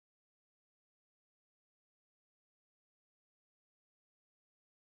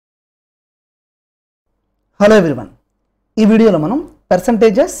Hello everyone, ఈ వీడియోలో మనం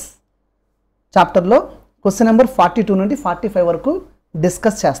పర్సంటేజెస్ చాప్టర్లో క్వశ్చన్ నెంబర్ 42 నుండి 45 వరకు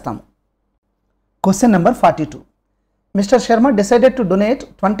డిస్కస్ చేస్తాము. Question number 42. Mister Sharma decided to donate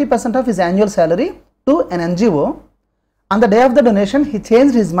 20% of his annual salary to an NGO. On the day of the donation, he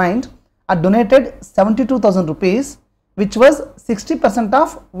changed his mind and donated 72,000 rupees, which was 60%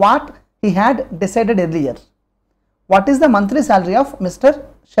 of what he had decided earlier. What is the monthly salary of Mr.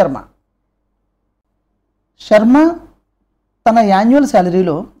 Sharma? Sharma తన annual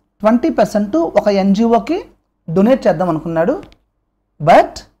శాలరీలో 20% ఒక ఎన్జిఓకి donate చేద్దాం అనుకున్నాడు.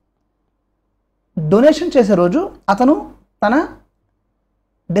 But donation చేసే రోజు అతను తన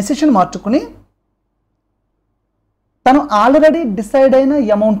decision మార్చుకుని తను ఆల్రెడీ డిసైడ్ అయిన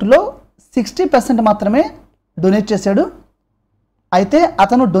అమౌంట్లో 60% మాత్రమే డొనేట్ చేశాడు. అయితే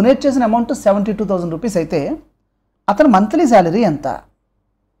అతను డొనేట్ చేసిన అమౌంట్ 72,000 రూపీస్ అయితే అతను మంత్లీ శాలరీ ఎంత?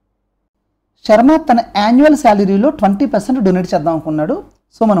 శర్మ తన యాన్యువల్ శాలరీలో 20% డొనేట్ చేద్దాం అనుకున్నాడు.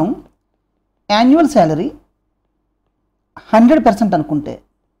 సో మనం యాన్యువల్ శాలరీ 100% అనుకుంటే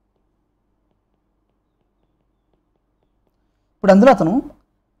ఇప్పుడు అందులో అతను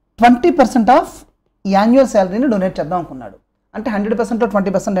 20% ఆఫ్ యాన్యువల్ శాలరీని డొనేట్ చేద్దాం అనుకున్నాడు. అంటే 100%లో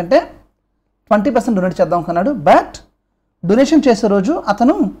 20% అంటే 20% డొనేట్ చేద్దాం అనుకున్నాడు. బట్ డొనేషన్ చేసే రోజు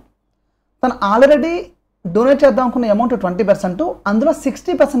అతను తను ఆల్రెడీ డొనేట్ చేద్దాం అనుకున్న అమౌంట్ 20%, అందులో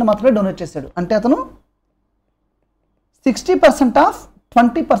 60% మాత్రమే డొనేట్ చేశాడు. అంటే అతను 60% of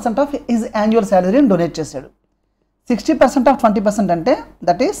 20% of his annual శాలరీని donate చేశాడు. 60% ఆఫ్ 20% అంటే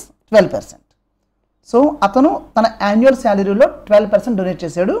దట్ ఈస్ 12%. సో అతను తన యాన్యువల్ శాలరీలో 12% డొనేట్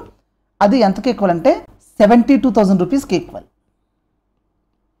చేశాడు. అది ఎంతకి ఈక్వల్ అంటే 72,000 రూపీస్కి equal.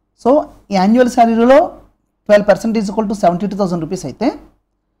 So annual శాలరీలో 12% is equal to 72,000 rupees అయితే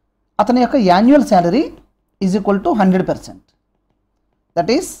అతని యొక్క annual salary is equal to 100%. That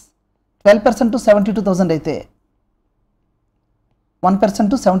is 12% to 72,000 అయితే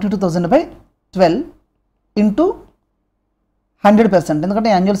 1% టు 72,000 బై 12 ఇంటూ 100%, ఎందుకంటే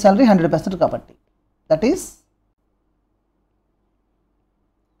యాన్యువల్ శాలరీ 100% కాబట్టి దట్ ఈస్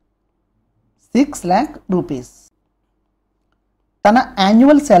 6 lakh రూపీస్. తన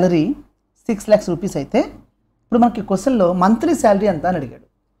యాన్యువల్ శాలరీ 6 lakhs రూపీస్ అయితే ఇప్పుడు మనకి క్వశ్చన్లో మంత్లీ శాలరీ ఎంత అని అడిగాడు.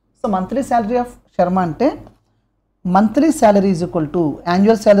 So monthly salary of Sharma అంటే monthly salary is equal to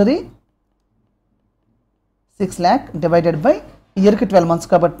annual salary 6 lakh divided by ఇయర్కి 12 months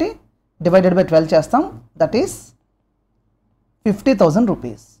కాబట్టి డివైడెడ్ బై 12 చేస్తాం. That is 50,000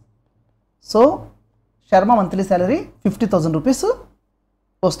 rupees. So Sharma monthly salary 50,000 rupees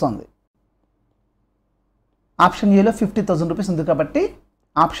వస్తుంది. ఆప్షన్ ఏలో 50,000 రూపీస్ ఉంది కాబట్టి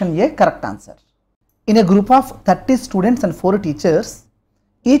option A correct answer. In a group of 30 students and 4 teachers,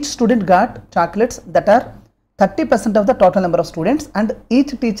 each student got chocolates that are 30% of the total number of students and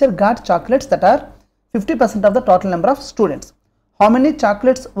each teacher got chocolates that are 50% of the total number of students. How many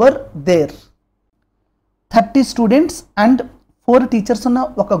chocolates were there? 30 students and 4 teachers ఉన్న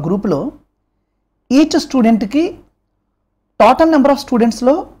ఒక గ్రూప్లో each స్టూడెంట్కి total number of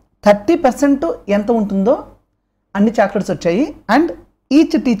స్టూడెంట్స్లో 30% ఎంత ఉంటుందో అన్ని chocolates వచ్చాయి. And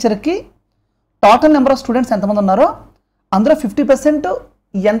each టీచర్కి total number of students ఎంతమంది ఉన్నారో అందులో 50%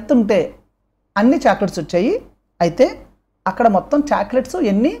 ఎంత ఉంటే అన్ని చాక్లెట్స్ వచ్చాయి. అయితే అక్కడ మొత్తం చాక్లెట్స్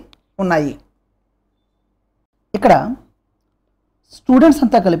ఎన్ని ఉన్నాయి? ఇక్కడ స్టూడెంట్స్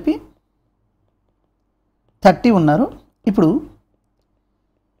అంతా కలిపి 30 ఉన్నారు. ఇప్పుడు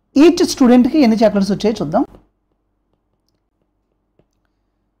ఈచ్ స్టూడెంట్కి ఎన్ని చాక్లెట్స్ వచ్చాయో చూద్దాం.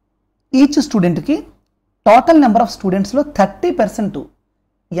 ఈచ్ స్టూడెంట్కి టోటల్ నెంబర్ ఆఫ్ స్టూడెంట్స్లో 30%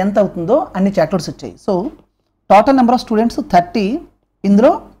 ఎంత అవుతుందో అన్ని చాక్లెట్స్ వచ్చాయి. So total number of students 30, ఇందులో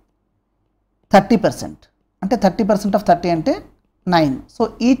 30% అంటే 30% ఆఫ్ 30 అంటే 9. సో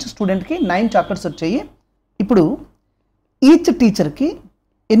ఈచ్ స్టూడెంట్కి 9 చాక్లెట్స్ వచ్చాయి. ఇప్పుడు ఈచ్ టీచర్కి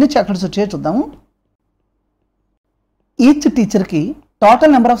ఎన్ని చాక్లెట్స్ వచ్చాయో చూద్దాము. ఈచ్ టీచర్కి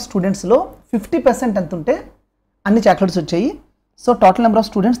టోటల్ నెంబర్ ఆఫ్ స్టూడెంట్స్లో 50% ఎంత ఉంటే అన్ని చాక్లెట్స్ వచ్చాయి. So total number of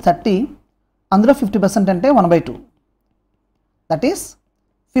students 30, అందులో 50% అంటే 1/2, దట్ ఈస్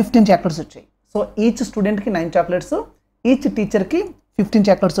 15 చాక్లెట్స్ వచ్చాయి. సో ఈచ్ స్టూడెంట్కి 9 చాక్లెట్స్, ఈచ్ టీచర్కి 15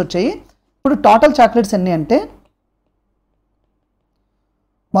 చాక్లెట్స్ వచ్చాయి. ఇప్పుడు టోటల్ చాక్లెట్స్ ఎన్ని అంటే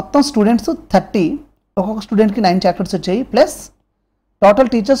మొత్తం స్టూడెంట్స్ 30, ఒక్కొక్క స్టూడెంట్కి 9 చాక్లెట్స్ వచ్చాయి, ప్లస్ టోటల్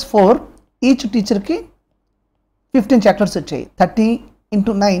టీచర్స్ 4, ఈచ్ టీచర్కి 15 చాక్లెట్స్ వచ్చాయి. 30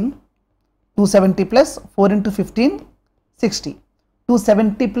 × 9 270 plus 4 × 15 60,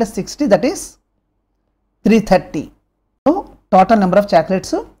 270 plus 60 that is 330. So total number of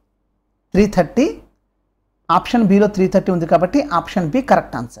chocolates 330. Option below 330 ఉంది కాబట్టి option B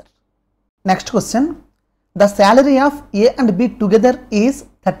correct answer. Next question, the salary of A and B together is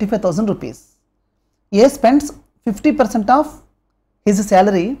 35,000 rupees. A spends 50% of his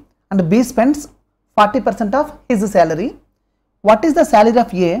salary and B spends 40% of his salary. What is the salary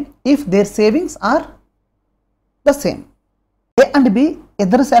of A if their savings are the same? A and B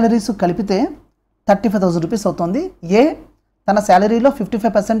ఇద్దరు salaries కలిపితే 35,000 rupees అవుతుంది. ఏ తన శాలరీలో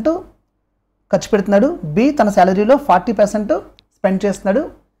 55% ఖర్చు పెడుతున్నాడు, B తన శాలరీలో 40% spend చేస్తున్నాడు.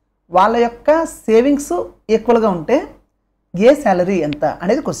 వాళ్ళ యొక్క సేవింగ్స్ ఈక్వల్గా ఉంటే ఏ శాలరీ ఎంత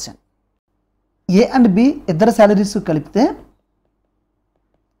అనేది క్వశ్చన్. ఏ అండ్ బి ఇద్దరు శాలరీస్ కలిపితే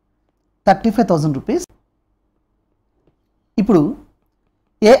 35,000 రూపీస్. ఇప్పుడు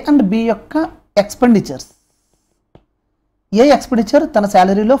ఏ అండ్ బి యొక్క ఎక్స్పెండిచర్స్, ఏ ఎక్స్పెండిచర్ తన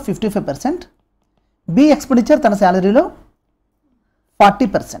శాలరీలో 55%, బి ఎక్స్పెండిచర్ తన శాలరీలో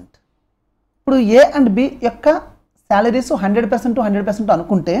 40%. ఇప్పుడు ఏ అండ్ బి యొక్క శాలరీస్ 100%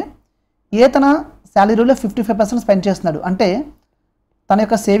 అనుకుంటే ఏ తన శాలరీలో 55% స్పెండ్ చేస్తున్నాడు అంటే తన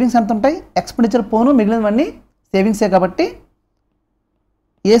యొక్క సేవింగ్స్ ఎంత ఉంటాయి, ఎక్స్పెండిచర్ పోను మిగిలినవన్నీ సేవింగ్సే కాబట్టి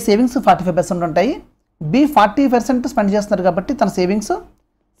ఏ సేవింగ్స్ 45% ఉంటాయి, బి 40% స్పెండ్ చేస్తున్నారు కాబట్టి తన సేవింగ్స్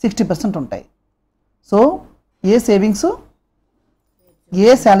 60% ఉంటాయి. సో ఏ సేవింగ్స్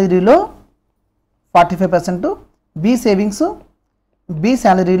ఏ శాలరీలో 45%, బి సేవింగ్స్ బి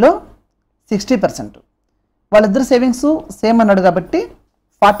శాలరీలో 60%. వాళ్ళిద్దరు సేవింగ్స్ సేమ్ అన్నాడు కాబట్టి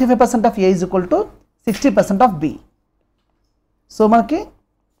 45% of A is equal to 60% of B. So మనకి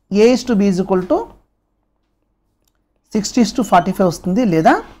ఏ is to be is equal to 60:45 వస్తుంది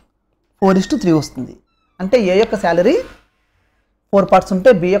లేదా 4:3 వస్తుంది. అంటే ఏ యొక్క శాలరీ 4 పార్ట్స్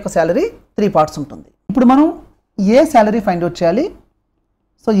ఉంటే బి యొక్క శాలరీ 3 పార్ట్స్ ఉంటుంది. ఇప్పుడు మనం ఏ శాలరీ ఫైండ్ అవుట్ చేయాలి.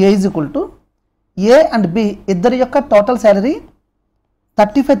 So A is equal to A and B ఇద్దరి యొక్క టోటల్ శాలరీ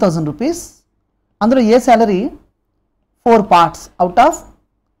 35,000 రూపీస్. అందులో ఏ శాలరీ 4 పార్ట్స్ అవుట్ ఆఫ్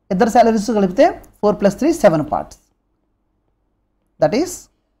ఇద్దరు శాలరీస్ కలిపితే 4 + 3 7 parts, that is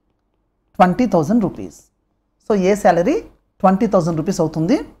 20,000 rupees. So A salary 20,000 rupees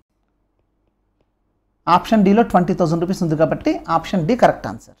అవుతుంది. ఆప్షన్ డిలో 20,000 రూపీస్ ఉంది కాబట్టి ఆప్షన్ డి కరెక్ట్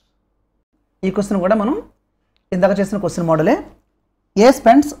ఆన్సర్. ఈ క్వశ్చన్ కూడా మనం ఇందాక చేసిన question మోడలే. A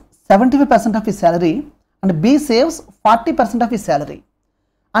spends 75% of his salary and B saves 40% of his salary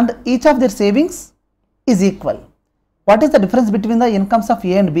and each of their savings is equal. What is the difference between the incomes of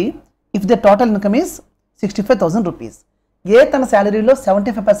A and B if their total income is 65,000 rupees? ఏ తన శాలరీలో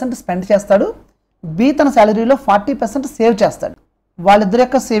 75% spend చేస్తాడు, B తన శాలరీలో 40% save చేస్తాడు. వాళ్ళిద్దరి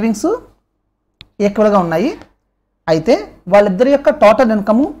యొక్క savings ఈక్వల్గా ఉన్నాయి. అయితే వాళ్ళిద్దరి యొక్క టోటల్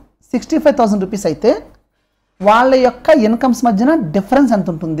ఇన్కమ్ 65,000 రూపీస్ అయితే వాళ్ళ యొక్క ఇన్కమ్స్ మధ్యన డిఫరెన్స్ ఎంత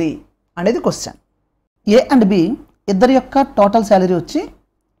ఉంటుంది అనేది క్వశ్చన్. ఏ అండ్ బి ఇద్దరి యొక్క టోటల్ శాలరీ వచ్చి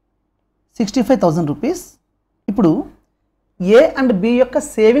 65,000 రూపీస్. ఇప్పుడు ఏ అండ్ బి యొక్క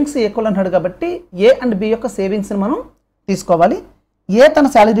సేవింగ్స్ ఈక్వల్ అంటాడు కాబట్టి ఏ అండ్ బి యొక్క సేవింగ్స్ని మనం తీసుకోవాలి. ఏ తన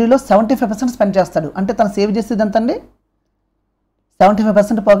శాలరీలో 75% స్పెండ్ చేస్తాడు అంటే తను సేవ్ చేసేది ఎంత అండి,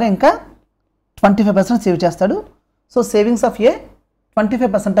 75% పోగా ఇంకా 25% సేవ్ చేస్తాడు. So savings of A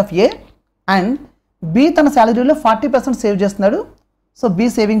 25% of A and B తన శాలరీలో 40% సేవ్ చేస్తున్నాడు. సో బి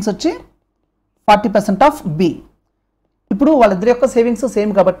సేవింగ్స్ వచ్చి 40% ఆఫ్ బి. ఇప్పుడు వాళ్ళిద్దరి యొక్క సేవింగ్స్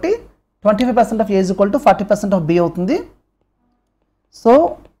సేమ్ కాబట్టి 25% of A is equal to 40% of B అవుతుంది. So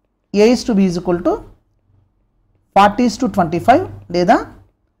A is to be is equal to 40:25 లేదా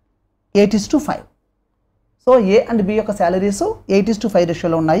 8:5. So A and B యొక్క శాలరీస్ 8:5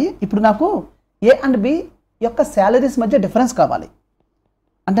 రేషియోలో ఉన్నాయి. ఇప్పుడు నాకు ఏ అండ్ బి యొక్క శాలరీస్ మధ్య డిఫరెన్స్ కావాలి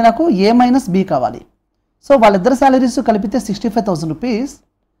అంటే నాకు ఏ మైనస్ బి కావాలి. సో వాళ్ళిద్దరు శాలరీస్ కలిపితే 65,000 రూపీస్.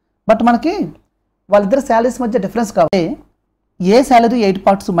 బట్ మనకి వాళ్ళిద్దరు శాలరీస్ మధ్య డిఫరెన్స్ కావాలి. ఏ salary 8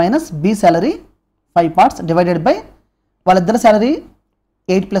 parts minus B salary 5 parts divided by వాళ్ళిద్దరు salary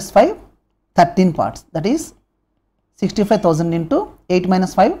 8 + 5 13 parts, that is 65,000 into 8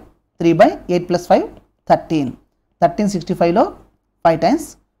 - 5 3/8 + 5 13. 1365లో 5 times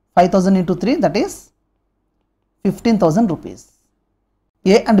 5,000 into 3 that is 15,000 rupees.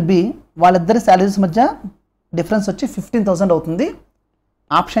 A and B వాళ్ళిద్దరి శాలరీస్ మధ్య డిఫరెన్స్ వచ్చి 15,000 అవుతుంది.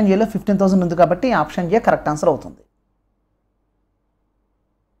 ఆప్షన్ ఏలో 15,000 ఉంది కాబట్టి ఆప్షన్ ఏ కరెక్ట్ ఆన్సర్ అవుతుంది.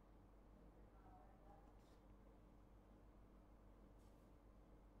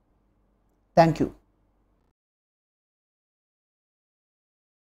 Thank you.